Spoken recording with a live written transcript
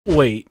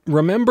Wait,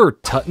 remember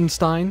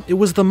Tutenstein? It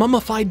was the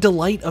mummified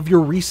delight of your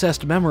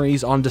recessed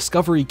memories on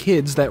Discovery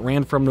Kids that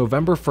ran from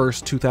November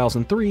 1st,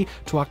 2003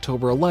 to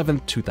October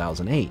 11th,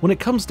 2008. When it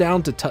comes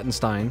down to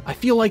Tutenstein, I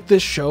feel like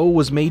this show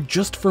was made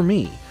just for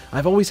me.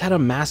 I've always had a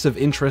massive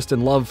interest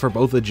and love for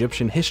both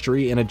Egyptian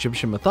history and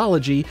Egyptian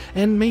mythology,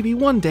 and maybe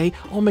one day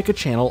I'll make a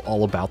channel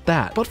all about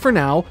that. But for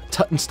now,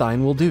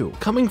 Tutenstein will do.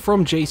 Coming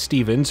from Jay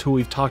Stevens, who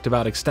we've talked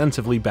about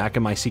extensively back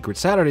in my Secret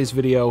Saturdays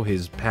video,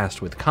 his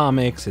past with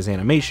comics, his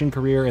animation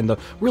career, and the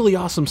really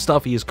awesome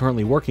stuff he is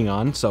currently working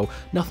on, so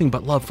nothing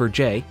but love for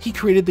Jay, he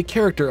created the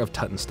character of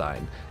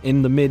Tutenstein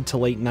in the mid to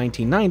late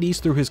 1990s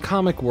through his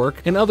comic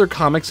work, and other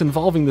comics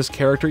involving this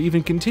character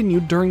even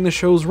continued during the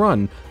show's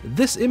run.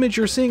 This image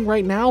you're seeing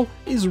right now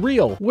is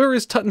real. Where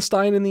is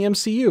Tutenstein in the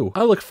MCU?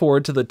 I look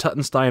forward to the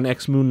Tutenstein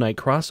x Moon Knight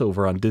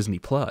crossover on Disney+.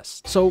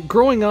 So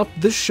growing up,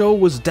 this show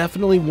was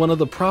definitely one of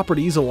the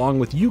properties along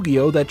with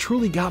Yu-Gi-Oh! That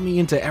truly got me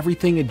into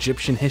everything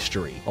Egyptian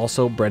history.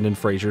 Also Brendan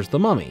Fraser's The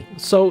Mummy.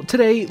 So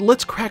today,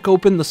 let's crack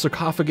open the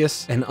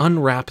sarcophagus and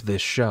unwrap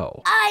this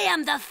show. I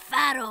am the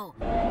Pharaoh!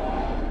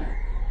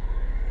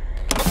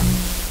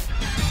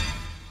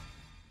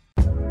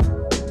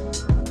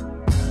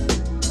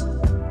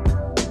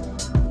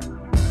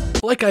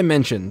 Like I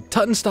mentioned,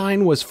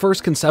 Tutenstein was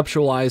first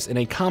conceptualized in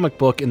a comic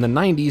book in the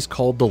 90s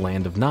called The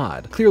Land of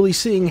Nod, clearly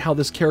seeing how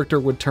this character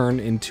would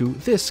turn into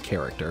this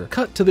character.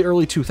 Cut to the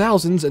early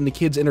 2000s and the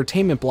kids'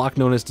 entertainment block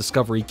known as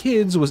Discovery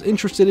Kids was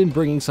interested in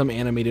bringing some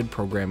animated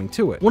programming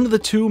to it. One of the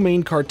two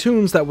main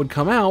cartoons that would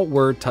come out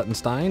were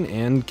Tutenstein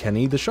and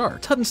Kenny the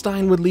Shark.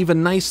 Tutenstein would leave a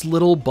nice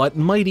little but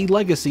mighty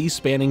legacy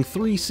spanning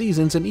 3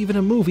 seasons and even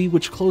a movie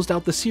which closed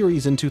out the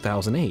series in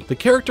 2008. The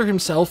character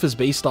himself is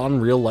based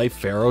on real-life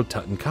pharaoh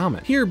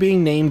Tutankhamun, here being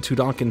named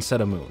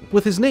Tutenstein,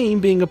 with his name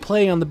being a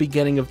play on the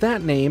beginning of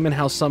that name and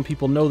how some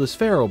people know this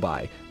pharaoh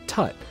by,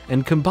 Tut,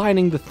 and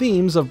combining the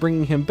themes of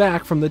bringing him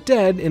back from the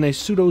dead in a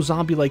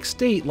pseudo-zombie-like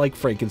state like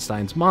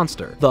Frankenstein's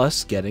monster,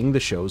 thus getting the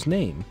show's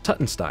name,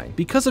 Tutenstein.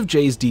 Because of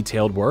Jay's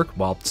detailed work,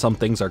 while some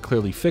things are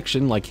clearly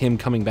fiction like him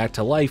coming back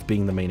to life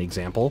being the main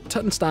example,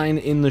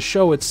 Tutenstein in the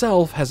show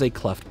itself has a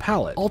cleft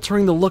palate,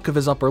 altering the look of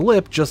his upper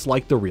lip just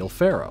like the real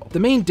pharaoh. The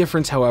main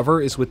difference,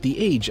 however, is with the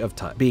age of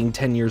Tut, being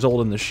 10 years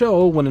old in the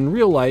show when in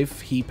real life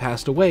he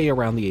passed away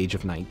around the age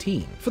of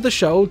 19. For the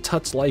show,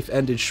 Tut's life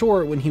ended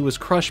short when he was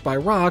crushed by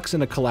rocks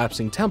in a collapsing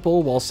temple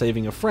while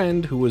saving a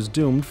friend who was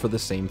doomed for the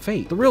same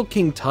fate. The real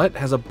King Tut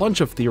has a bunch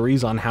of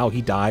theories on how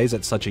he dies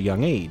at such a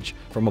young age,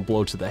 from a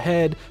blow to the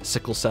head,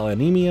 sickle cell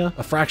anemia,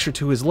 a fracture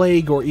to his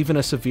leg, or even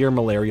a severe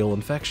malarial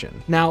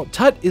infection. Now,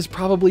 Tut is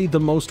probably the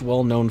most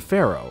well-known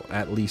pharaoh,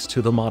 at least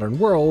to the modern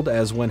world,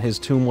 as when his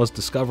tomb was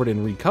discovered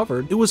and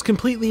recovered, it was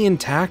completely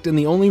intact and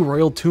the only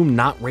royal tomb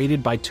not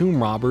raided by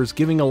tomb robbers,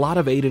 giving a lot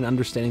of aid in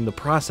understanding the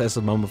process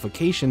of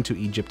mummification to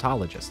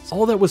Egyptologists.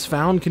 All that was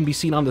found can be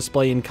seen on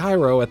display in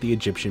Cairo at the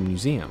Egyptian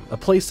Museum, a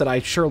place that I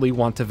surely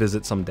want to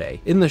visit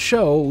someday. In the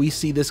show, we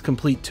see this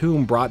complete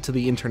tomb brought to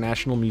the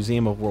International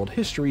Museum of World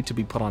History to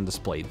be put on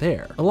display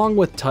there. Along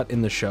with Tut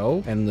in the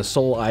show, and the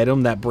sole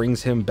item that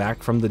brings him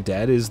back from the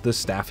dead is the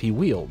staff he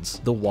wields,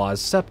 the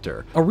Waz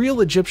scepter, a real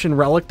Egyptian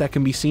relic that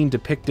can be seen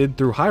depicted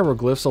through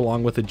hieroglyphs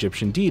along with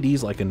Egyptian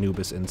deities like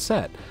Anubis and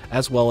Set,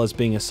 as well as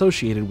being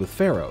associated with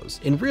pharaohs.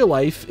 In real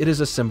life, it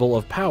is a symbol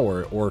of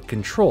power or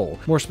control,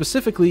 more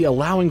specifically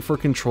allowing for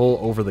control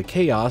over the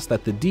chaos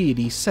that the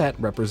deity Set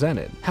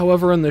represented.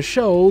 However, in the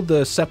show,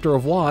 the Scepter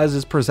of Waz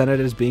is presented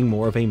as being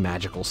more of a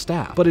magical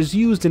staff, but is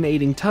used in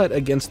aiding Tut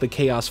against the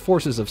chaos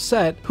forces of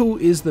Set, who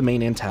is the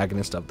main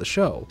antagonist of the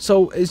show.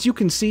 So, as you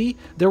can see,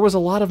 there was a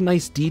lot of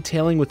nice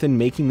detailing within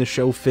making the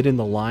show fit in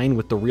the line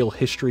with the real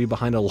history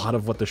behind a lot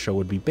of what the show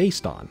would be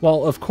based on,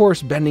 while of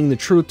course bending the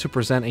truth to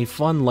present a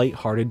fun,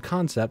 light-hearted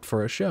concept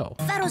for a show.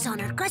 Pharaoh's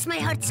honor, cross my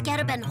heart,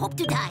 scarab, and hope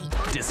to die.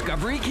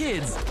 Discovery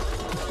Kids.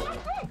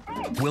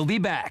 We'll be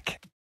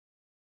back.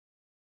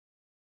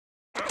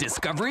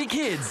 Discovery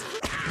Kids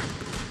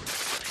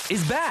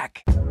is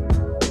back.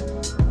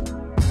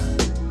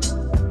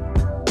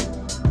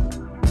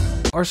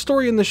 Our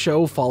story in the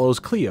show follows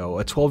Cleo,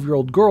 a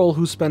 12-year-old girl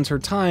who spends her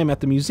time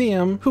at the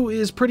museum, who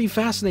is pretty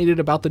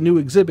fascinated about the new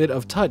exhibit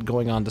of Tut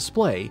going on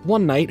display.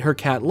 One night, her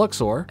cat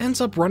Luxor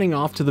ends up running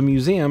off to the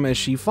museum as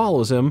she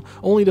follows him,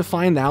 only to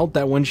find out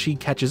that when she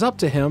catches up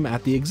to him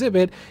at the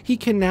exhibit, he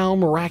can now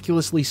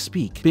miraculously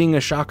speak, being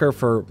a shocker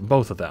for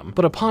both of them.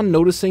 But upon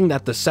noticing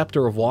that the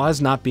Scepter of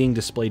Waz not being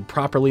displayed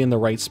properly in the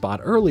right spot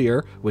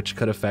earlier, which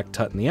could affect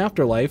Tut in the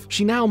afterlife,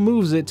 she now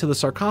moves it to the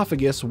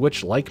sarcophagus,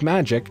 which, like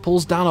magic,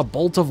 pulls down a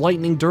bolt of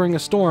lightning during a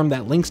storm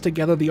that links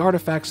together the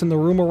artifacts in the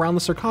room around the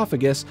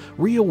sarcophagus,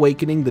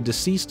 reawakening the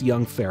deceased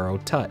young pharaoh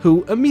Tut,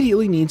 who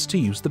immediately needs to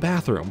use the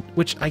bathroom,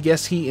 which I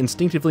guess he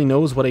instinctively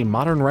knows what a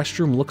modern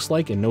restroom looks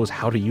like and knows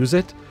how to use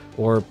it.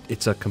 or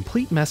it's a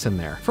complete mess in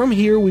there. From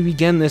here, we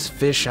begin this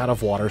fish out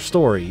of water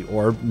story,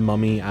 or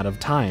mummy out of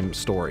time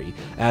story,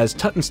 as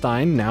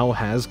Tutenstein now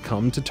has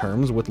come to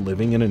terms with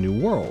living in a new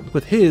world,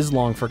 with his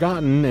long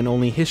forgotten and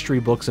only history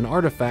books and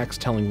artifacts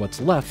telling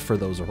what's left for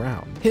those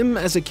around. Him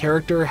as a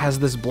character has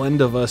this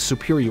blend of a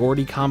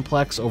superiority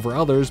complex over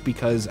others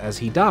because as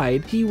he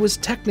died, he was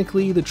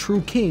technically the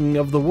true king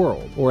of the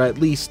world, or at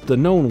least the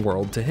known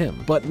world to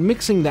him. But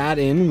mixing that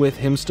in with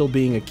him still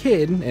being a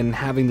kid and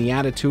having the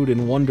attitude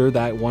and wonder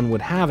that one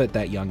would have at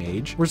that young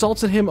age,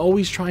 results in him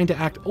always trying to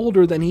act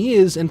older than he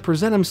is and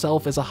present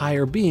himself as a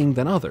higher being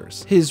than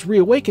others. His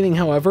reawakening,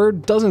 however,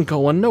 doesn't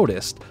go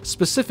unnoticed,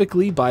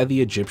 specifically by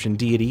the Egyptian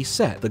deity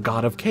Set, the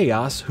god of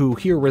chaos, who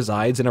here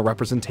resides in a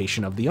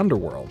representation of the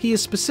underworld. He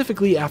is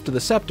specifically after the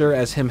scepter,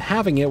 as him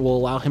having it will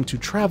allow him to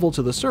travel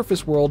to the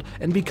surface world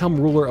and become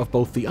ruler of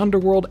both the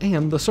underworld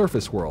and the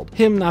surface world.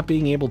 Him not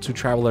being able to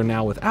travel there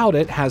now without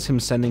it has him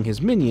sending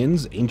his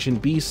minions,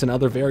 ancient beasts and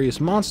other various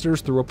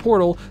monsters through a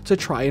portal to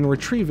try and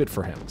retrieve it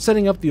for him,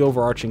 setting up the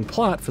overarching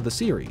plot for the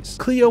series.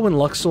 Cleo and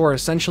Luxor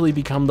essentially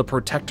become the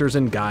protectors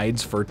and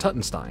guides for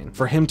Tutenstein,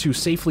 for him to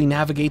safely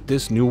navigate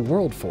this new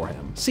world for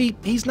him. See,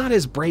 he's not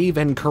as brave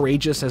and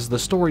courageous as the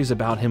stories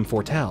about him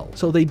foretell,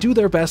 so they do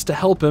their best to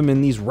help him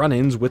in these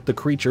run-ins with the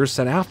creatures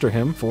sent after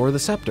him for the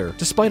scepter.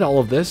 Despite all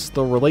of this,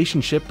 the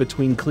relationship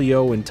between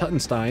Cleo and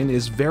Tutenstein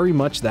is very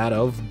much that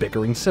of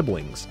bickering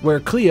siblings, where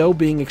Cleo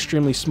being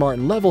extremely smart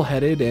and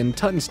level-headed and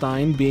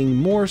Tutenstein being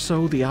more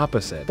so the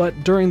opposite.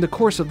 But during the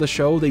course of the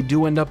show, they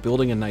do end up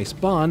building a nice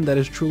bond that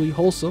is truly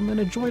wholesome and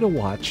a joy to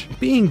watch.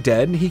 Being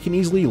dead, he can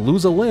easily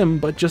lose a limb,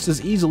 but just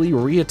as easily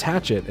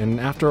reattach it, and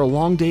after a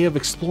long day of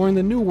exploring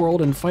the new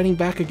world and fighting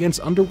back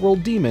against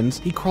underworld demons,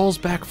 he crawls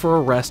back for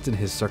a rest in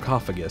his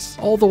sarcophagus,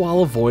 all the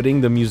while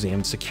avoiding the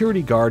museum's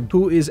security guard,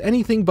 who is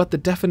anything but the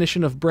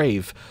definition of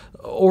brave,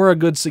 or a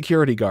good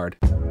security guard.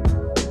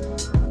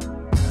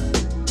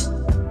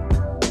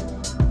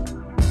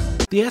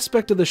 The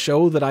aspect of the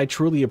show that I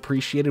truly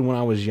appreciated when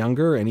I was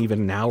younger, and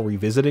even now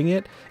revisiting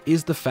it,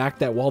 is the fact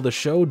that while the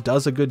show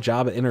does a good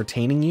job at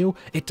entertaining you,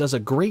 it does a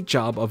great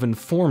job of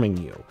informing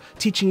you,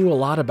 teaching you a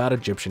lot about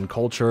Egyptian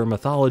culture,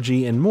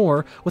 mythology, and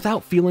more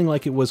without feeling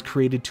like it was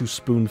created to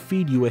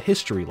spoon-feed you a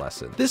history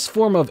lesson. This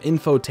form of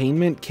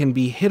infotainment can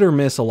be hit or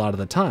miss a lot of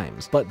the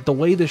times, but the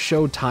way the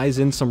show ties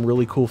in some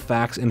really cool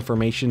facts,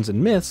 informations,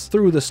 and myths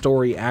through the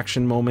story,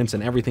 action moments,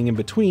 and everything in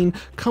between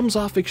comes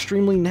off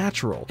extremely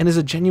natural, and is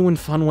a genuine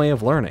fun way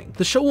of learning.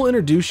 The show will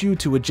introduce you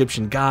to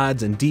Egyptian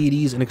gods and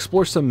deities and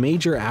explore some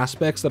major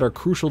aspects that are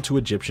crucial to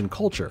Egyptian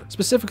culture,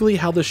 specifically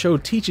how the show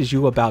teaches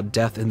you about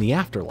death in the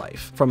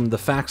afterlife, from the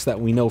facts that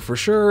we know for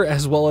sure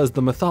as well as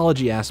the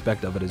mythology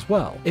aspect of it as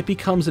well. It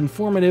becomes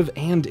informative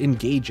and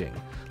engaging.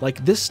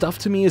 Like, this stuff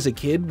to me as a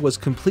kid was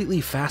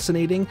completely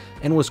fascinating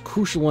and was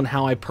crucial in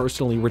how I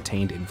personally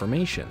retained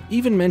information.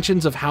 Even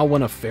mentions of how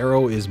when a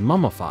pharaoh is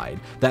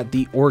mummified, that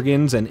the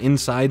organs and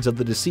insides of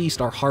the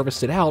deceased are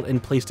harvested out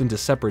and placed into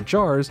separate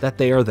jars that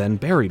they are then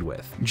buried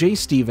with. Jay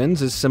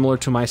Stevens is similar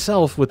to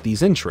myself with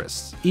these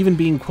interests, even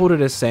being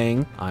quoted as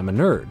saying, "I'm a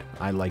nerd.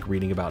 I like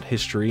reading about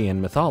history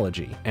and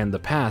mythology, and the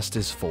past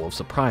is full of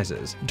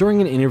surprises,"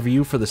 during an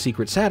interview for the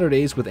Secret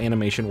Saturdays with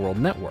Animation World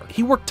Network.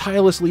 He worked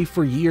tirelessly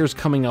for years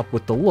coming up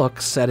with the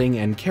look, setting,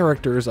 and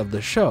characters of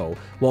the show,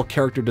 while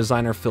character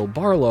designer Phil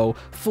Barlow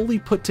fully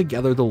put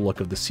together the look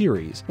of the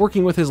series,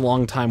 working with his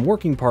longtime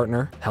working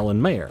partner,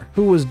 Helen Mayer,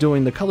 who was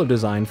doing the color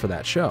design for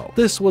that show.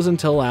 This was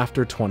until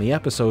after 20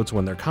 episodes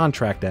when their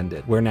contract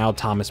ended, where now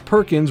Thomas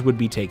Perkins would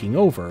be taking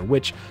over,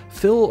 which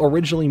Phil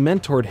originally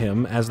mentored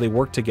him as they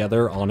worked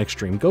together on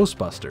Extreme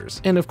Ghostbusters,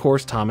 and of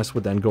course Thomas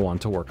would then go on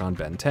to work on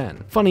Ben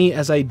 10. Funny,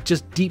 as I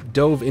just deep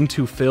dove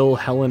into Phil,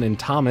 Helen, and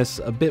Thomas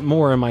a bit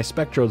more in my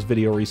Spectros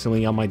video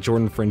recently on my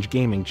Jordan Fringe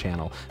gaming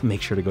channel,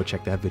 make sure to go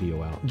check that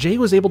video out. Jay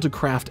was able to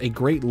craft a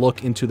great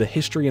look into the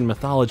history and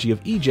mythology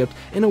of Egypt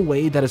in a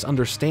way that is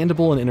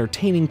understandable and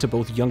entertaining to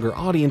both younger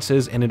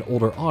audiences and an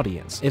older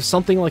audience. If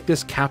something like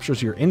this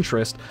captures your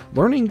interest,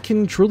 learning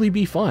can truly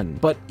be fun.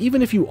 But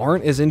even if you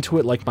aren't as into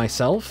it like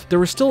myself,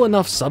 there is still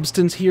enough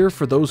substance here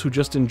for those who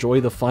just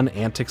enjoy the fun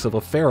antics of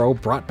a pharaoh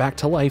brought back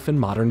to life in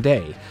modern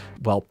day.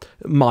 Well,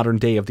 modern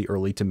day of the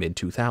early to mid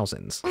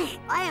 2000s.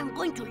 I am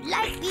going to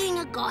like being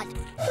a god.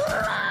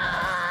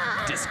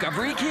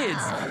 Discovery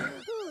Kids.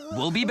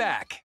 We'll be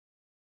back.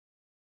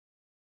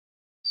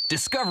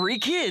 Discovery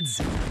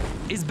Kids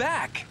is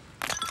back.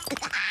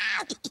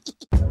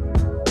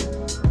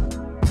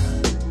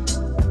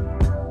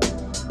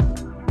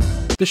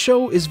 The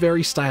show is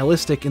very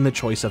stylistic in the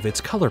choice of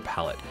its color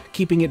palette,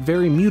 keeping it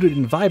very muted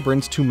and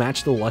vibrant to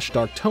match the lush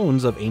dark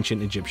tones of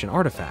ancient Egyptian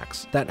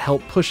artifacts that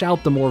help push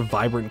out the more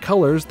vibrant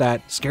colors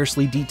that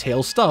scarcely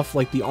detail stuff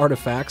like the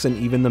artifacts and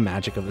even the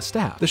magic of the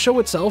staff. The show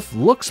itself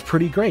looks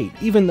pretty great,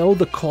 even though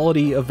the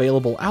quality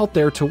available out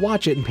there to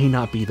watch it may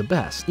not be the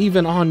best,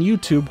 even on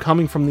YouTube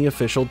coming from the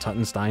official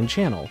Tutenstein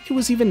channel. It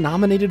was even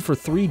nominated for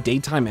 3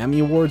 Daytime Emmy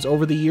Awards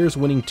over the years,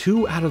 winning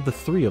 2 out of the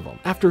 3 of them.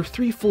 After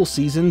 3 full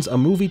seasons, a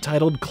movie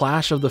titled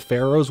Clash Clash of the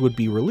Pharaohs would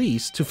be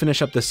released to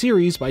finish up the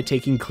series by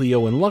taking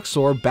Cleo and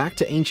Luxor back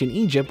to ancient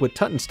Egypt with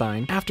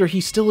Tutenstein after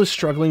he still is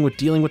struggling with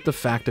dealing with the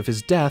fact of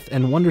his death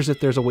and wonders if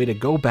there's a way to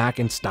go back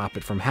and stop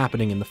it from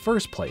happening in the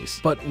first place.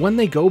 But when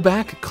they go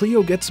back,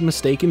 Cleo gets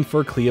mistaken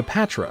for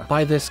Cleopatra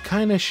by this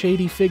kinda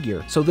shady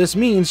figure, so this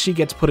means she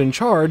gets put in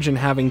charge and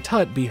having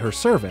Tut be her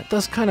servant,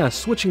 thus kinda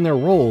switching their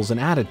roles and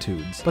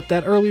attitudes. But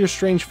that earlier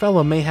strange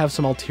fella may have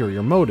some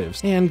ulterior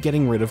motives, and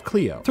getting rid of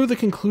Cleo. Through the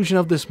conclusion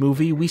of this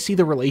movie, we see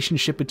the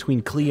relationship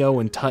between Cleo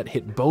and Tut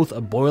hit both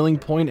a boiling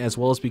point as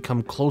well as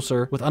become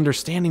closer with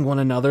understanding one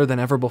another than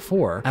ever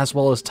before, as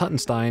well as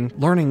Tutenstein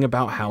learning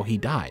about how he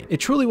died. It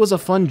truly was a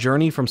fun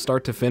journey from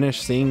start to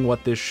finish, seeing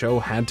what this show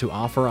had to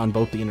offer on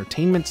both the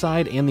entertainment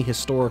side and the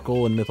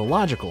historical and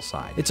mythological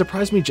side. It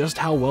surprised me just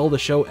how well the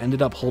show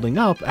ended up holding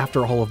up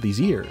after all of these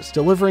years,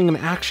 delivering an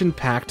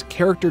action-packed,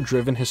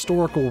 character-driven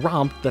historical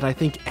romp that I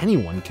think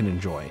anyone can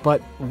enjoy.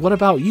 But what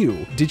about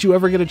you? Did you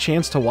ever get a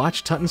chance to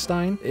watch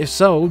Tutenstein? If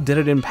so, did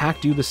it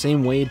impact you the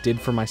same way it did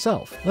for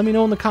myself? Let me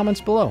know in the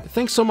comments below.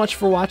 Thanks so much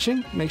for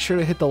watching. Make sure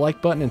to hit the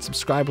like button and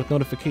subscribe with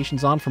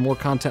notifications on for more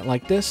content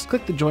like this.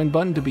 Click the join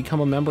button to become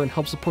a member and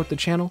help support the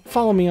channel.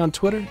 Follow me on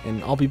Twitter,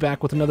 and I'll be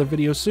back with another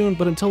video soon,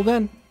 but until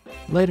then,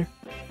 later.